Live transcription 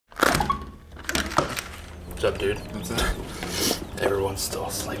What's up, dude? What's up? Everyone's still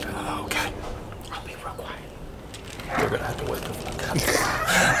sleeping. Oh, okay. I'll be real quiet. We're gonna have to wake the fuck up.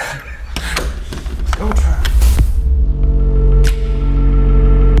 Go try.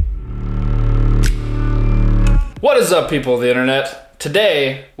 What is up, people of the internet?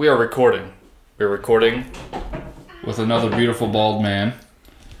 Today, we are recording. We're recording with another beautiful bald man.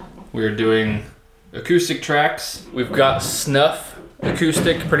 We are doing acoustic tracks. We've got snuff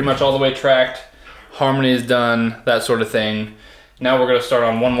acoustic, pretty much all the way tracked. Harmony is done, that sort of thing. Now we're gonna start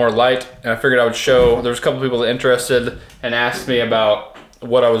on One More Light, and I figured I would show, there was a couple people interested and asked me about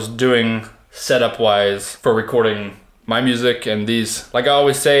what I was doing setup-wise for recording my music and these. Like I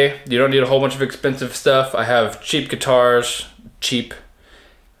always say, you don't need a whole bunch of expensive stuff. I have cheap guitars, cheap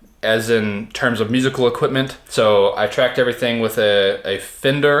as in terms of musical equipment. So I tracked everything with a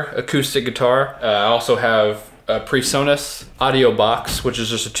Fender acoustic guitar. I also have a PreSonus audio box, which is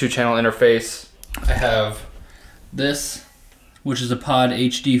just a 2-channel interface. I have this, which is a Pod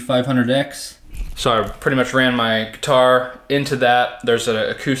HD 500X. So I pretty much ran my guitar into that. There's an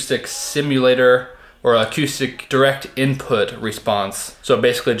acoustic simulator or acoustic direct input response. So it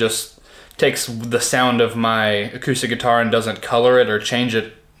basically just takes the sound of my acoustic guitar and doesn't color it or change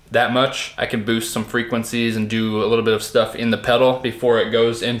it that much. I can boost some frequencies and do a little bit of stuff in the pedal before it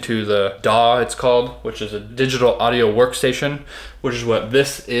goes into the DAW, it's called, which is a digital audio workstation, which is what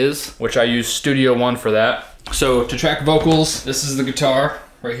this is, which I use Studio One for that. So to track vocals, this is the guitar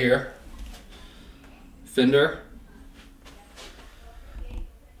right here, Fender.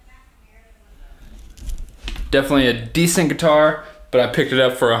 Definitely a decent guitar, but I picked it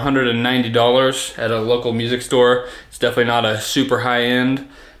up for $190 at a local music store. It's definitely not a super high end,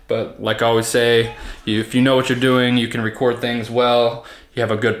 but like I always say, if you know what you're doing, you can record things well, you have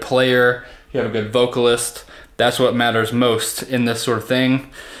a good player, you have a good vocalist. That's what matters most in this sort of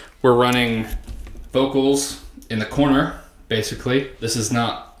thing. We're running vocals in the corner, basically. This is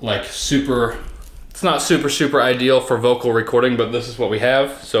not like it's not super ideal for vocal recording, but this is what we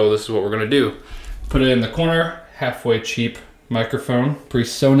have, so this is what we're gonna do. Put it in the corner, halfway cheap microphone,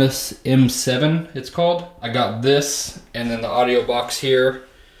 PreSonus M7 it's called. I got this, and then the audio box here,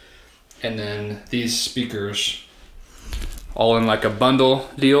 and then these speakers, all in like a bundle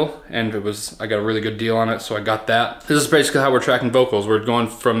deal, and I got a really good deal on it, so I got that. This is basically how we're tracking vocals. We're going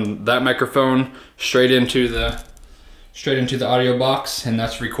from that microphone straight into the audio box, and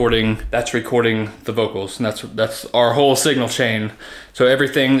that's recording the vocals, and that's our whole signal chain. So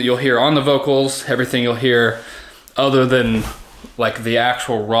everything that you'll hear on the vocals, everything you'll hear other than like the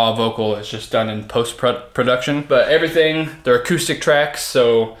actual raw vocal is just done in post-production. But everything, they're acoustic tracks,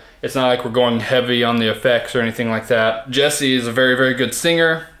 so it's not like we're going heavy on the effects or anything like that. Jesse is a very good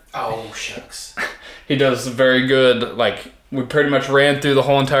singer. Oh, shucks. He does very good, like, we pretty much ran through the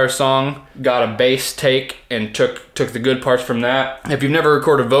whole entire song, got a bass take, and took the good parts from that. If you've never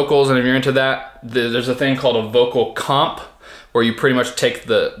recorded vocals and if you're into that, there's a thing called a vocal comp, where you pretty much take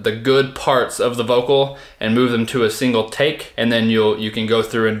the good parts of the vocal and move them to a single take, and then you can go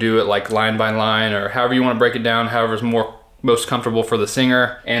through and do it like line by line, or however you want to break it down, however's most comfortable for the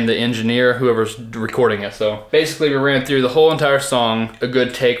singer and the engineer, whoever's recording it. So basically we ran through the whole entire song, a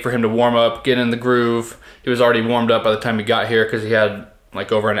good take for him to warm up, get in the groove. He was already warmed up by the time he got here because he had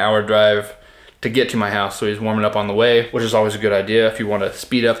like over an hour drive to get to my house, so he's warming up on the way, which is always a good idea if you want to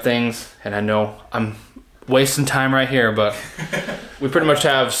speed up things. And I know I'm wasting time right here, but we pretty much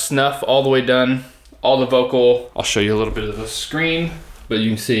have snuff all the way done, all the vocal. I'll show you a little bit of the screen, but you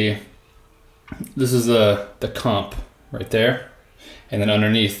can see this is the comp right there, and then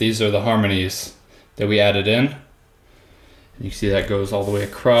underneath these are the harmonies that we added in, and you can see that goes all the way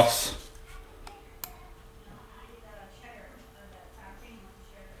across.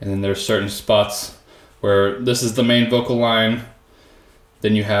 And then there's certain spots where this is the main vocal line,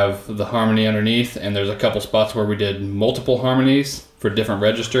 then you have the harmony underneath, and there's a couple spots where we did multiple harmonies for different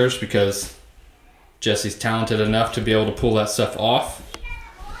registers because Jesse's talented enough to be able to pull that stuff off.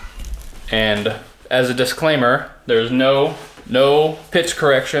 And as a disclaimer, there's no pitch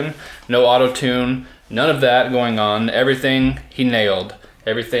correction, no auto-tune, none of that going on. Everything he nailed.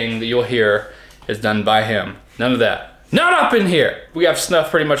 Everything that you'll hear is done by him. None of that. Not up in here! We have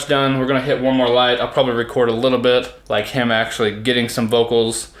snuff pretty much done. We're gonna hit One More Light. I'll probably record a little bit, like him actually getting some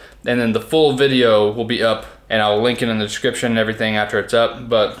vocals, and then the full video will be up, and I'll link it in the description and everything after it's up,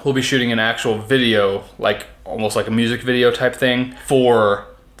 but we'll be shooting an actual video, like almost like a music video type thing, for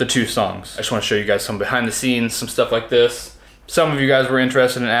the 2 songs. I just wanna show you guys some behind the scenes, some stuff like this, Some of you guys were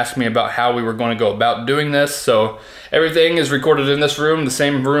interested in asking me about how we were going to go about doing this, so everything is recorded in this room, the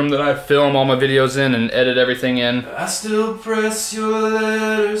same room that I film all my videos in and edit everything in. I still press your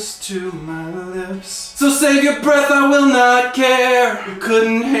letters to my lips. So save your breath, I will not care. You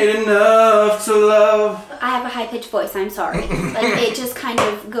couldn't hate enough to love. I have a high-pitched voice, I'm sorry. Like, it just kind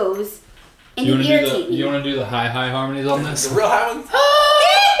of goes, and You you irritate me. want to do the high harmonies on this? The real high ones?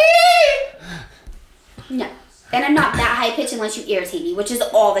 No. And I'm not that high-pitched unless you irritate me, which is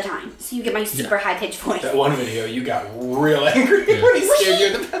all the time. So you get my super high-pitched voice. That one video, you got real angry when he scared you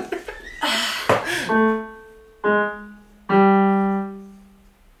in the bathroom.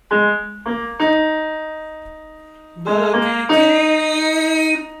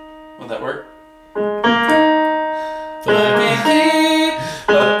 Will that work?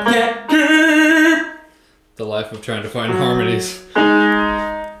 The life of trying to find harmonies.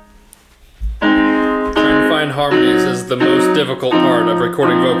 Trying to find harmonies is the most difficult part of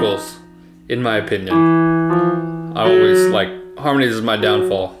recording vocals, in my opinion. I always harmonies is my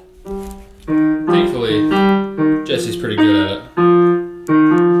downfall. Thankfully, Jesse's pretty good at it.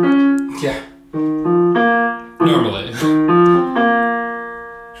 Yeah. Normally.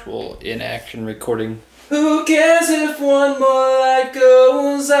 Actual in-action recording. Who cares if one more light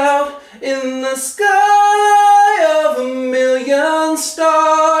goes out in the sky of 1,000,000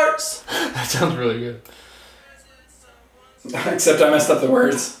 stars? That sounds really good. Except I messed up the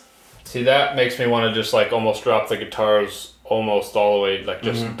words. See, that makes me want to just almost drop the guitars almost all the way,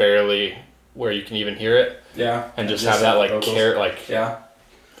 just barely where you can even hear it. Yeah. And just have that Yeah.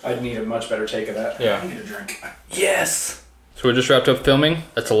 I'd need a much better take of that. Yeah. I need a drink. Yes! So we just wrapped up filming?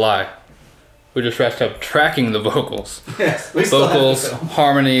 That's a lie. We just wrapped up tracking the vocals. Yes. We still Vocals, have to film.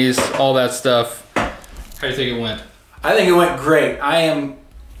 harmonies, all that stuff. How do you think it went? I think it went great. I am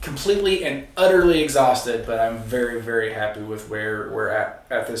completely and utterly exhausted, but I'm very, very happy with where we're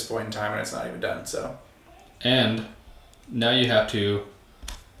at this point in time, and it's not even done, so. And now you have to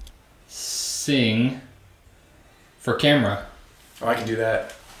sing for camera. Oh, I can do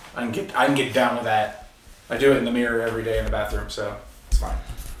that. I can get down with that. I do it in the mirror every day in the bathroom, so it's fine.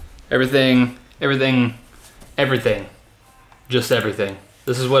 Everything. Just everything.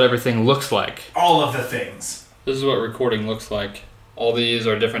 This is what everything looks like. All of the things. This is what recording looks like. All these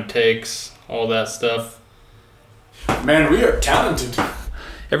are different takes, all that stuff. Man, we are talented.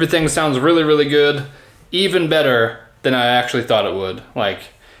 Everything sounds really, really good. Even better than I actually thought it would.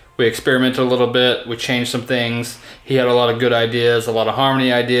 We experimented a little bit, we changed some things. He had a lot of good ideas, a lot of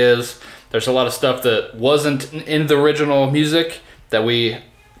harmony ideas. There's a lot of stuff that wasn't in the original music that we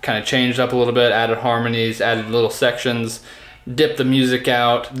kind of changed up a little bit, added harmonies, added little sections, dipped the music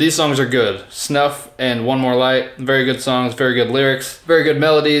out. These songs are good. Snuff and One More Light, very good songs, very good lyrics, very good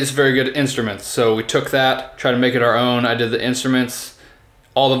melodies, very good instruments. So we took that, tried to make it our own. I did the instruments,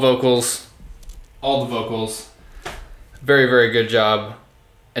 all the vocals. Very, very good job.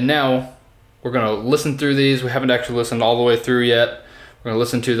 And now we're gonna listen through these. We haven't actually listened all the way through yet. We're gonna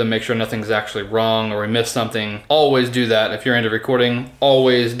listen to them, make sure nothing's actually wrong or we missed something. Always do that if you're into recording.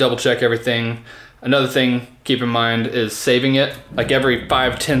 Always double check everything. Another thing, keep in mind, is saving it. Every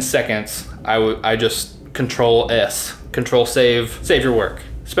 5-10 seconds, I just Control S, Control save your work.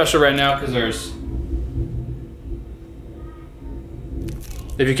 Especially right now, because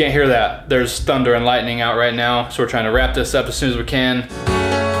if you can't hear that, there's thunder and lightning out right now. So we're trying to wrap this up as soon as we can.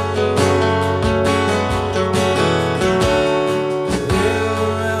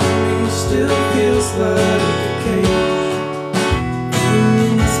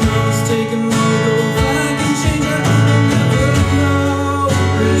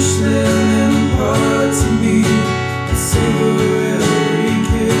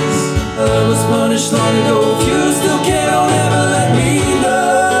 Long ago, if you still care, don't ever let me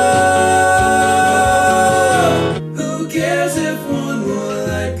know. Who cares if one more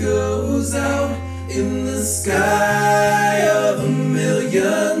light goes out in the sky of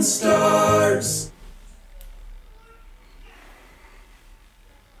 1,000,000 stars?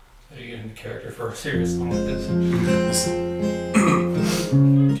 How do you get into character for a serious song like this?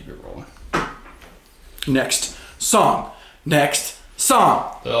 Keep it rolling. Next song. Next song.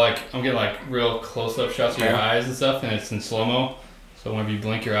 So I'm getting real close-up shots of your eyes and stuff, and it's in slow-mo. So whenever you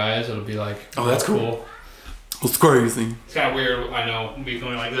blink your eyes, it'll be oh, that's cool. It's crazy. It's kind of weird, I know, me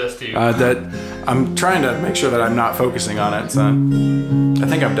going like this too. I'm trying to make sure that I'm not focusing on it, so I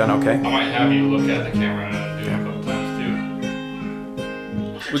think I've done okay. I might have you look at the camera and do it a couple times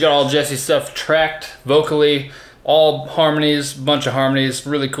too. We got all Jesse's stuff tracked vocally, all harmonies, bunch of harmonies,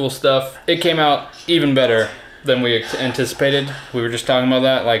 really cool stuff. It came out even better than we anticipated. We were just talking about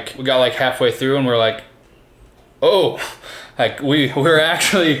that. We got halfway through and we're like, oh, Like we're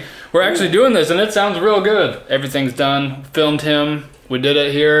actually doing this, and it sounds real good. Everything's done. Filmed him. We did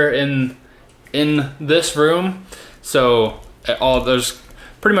it here in this room. So there's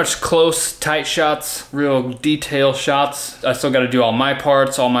pretty much close, tight shots, real detail shots. I still got to do all my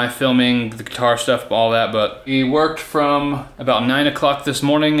parts, all my filming, the guitar stuff, all that. But we worked from about 9 o'clock this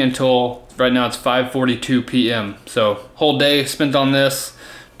morning until right now it's 5:42 p.m. So whole day spent on this.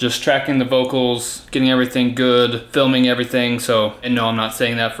 Just tracking the vocals, getting everything good, filming everything. So, and no, I'm not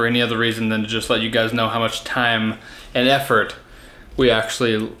saying that for any other reason than to just let you guys know how much time and effort we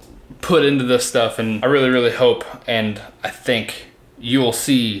actually put into this stuff. And I really hope, and I think you will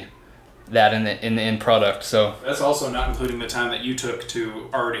see that in the end product. So that's also not including the time that you took to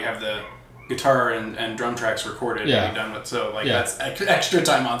already have the guitar and drum tracks recorded and done with. So like that's extra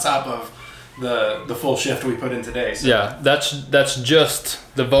time on top of the full shift we put in today. So. Yeah, that's just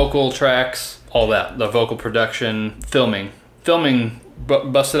the vocal tracks, all that, the vocal production, filming,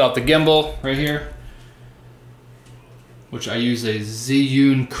 busted out the gimbal right here, which I use a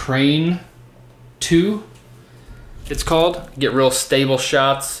Zhiyun Crane 2. It's called. Get real stable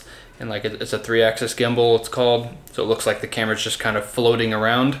shots, and like it's a 3-axis gimbal. It's called, so it looks like the camera's just kind of floating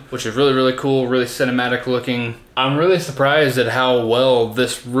around, which is really cool, really cinematic looking. I'm really surprised at how well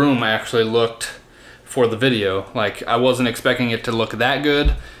this room actually looked for the video. Like, I wasn't expecting it to look that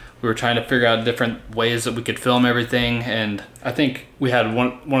good. We were trying to figure out different ways that we could film everything, and I think we had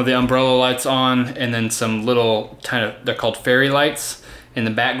one of the umbrella lights on, and then some little they're called fairy lights in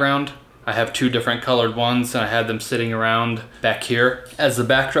the background. I have 2 different colored ones, and I had them sitting around back here as the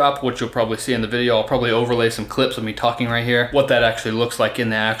backdrop, which you'll probably see in the video. I'll probably overlay some clips of me talking right here, what that actually looks like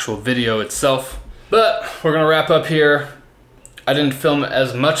in the actual video itself. But we're gonna wrap up here. I didn't film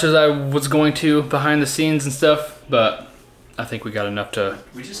as much as I was going to behind the scenes and stuff, but I think we got enough to...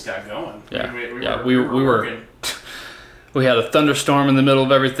 We just got going. Yeah, we were we had a thunderstorm in the middle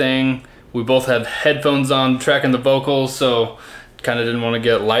of everything. We both had headphones on tracking the vocals, so kind of didn't want to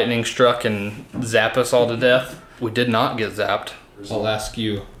get lightning struck and zap us all to death. We did not get zapped. I'll ask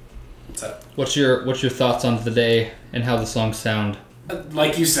you, what's up? What's your thoughts on the day and how the songs sound?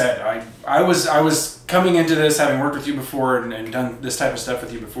 Like you said, I was coming into this, having worked with you before and done this type of stuff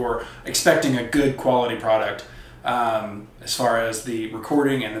with you before, expecting a good quality product as far as the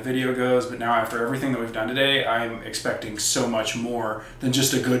recording and the video goes. But now after everything that we've done today, I'm expecting so much more than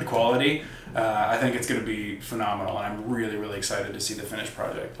just a good quality. I think it's going to be phenomenal, and I'm really excited to see the finished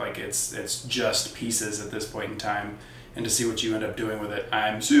project. Like it's just pieces at this point in time, and to see what you end up doing with it,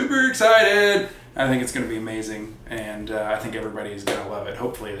 I'm super excited. I think it's going to be amazing, and I think everybody is going to love it.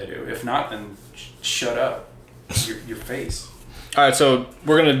 Hopefully they do. If not, then shut up, your face. All right, so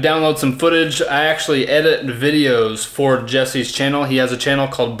we're going to download some footage. I actually edit videos for Jesse's channel. He has a channel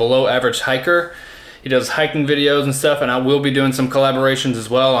called Below Average Hiker. He does hiking videos and stuff, and I will be doing some collaborations as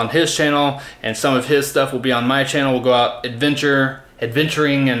well on his channel, and some of his stuff will be on my channel. We'll go out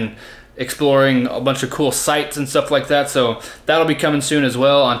adventuring and exploring a bunch of cool sites and stuff like that. So that'll be coming soon as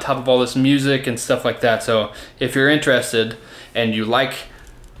well, on top of all this music and stuff like that. So if you're interested and you like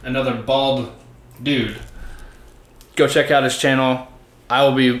another bald dude, go check out his channel. I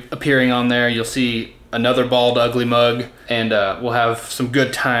will be appearing on there. You'll see another bald ugly mug, and we'll have some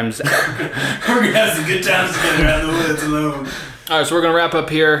good times. We're gonna have some good times together out in the woods alone. Alright, so we're gonna wrap up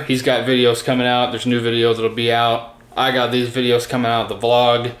here. He's got videos coming out. There's new videos that'll be out. I got these videos coming out, the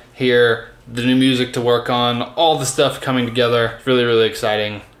vlog here, the new music to work on, all the stuff coming together. Really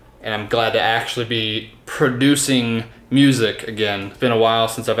exciting, and I'm glad to actually be producing music again. It's been a while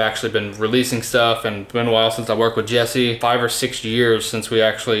since I've actually been releasing stuff, and it's been a while since I worked with Jesse. 5 or 6 years since we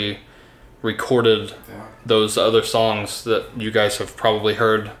actually recorded those other songs that you guys have probably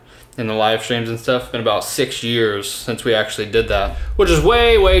heard in the live streams and stuff. It's been about 6 years since we actually did that, which is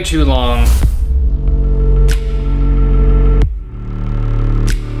way too long.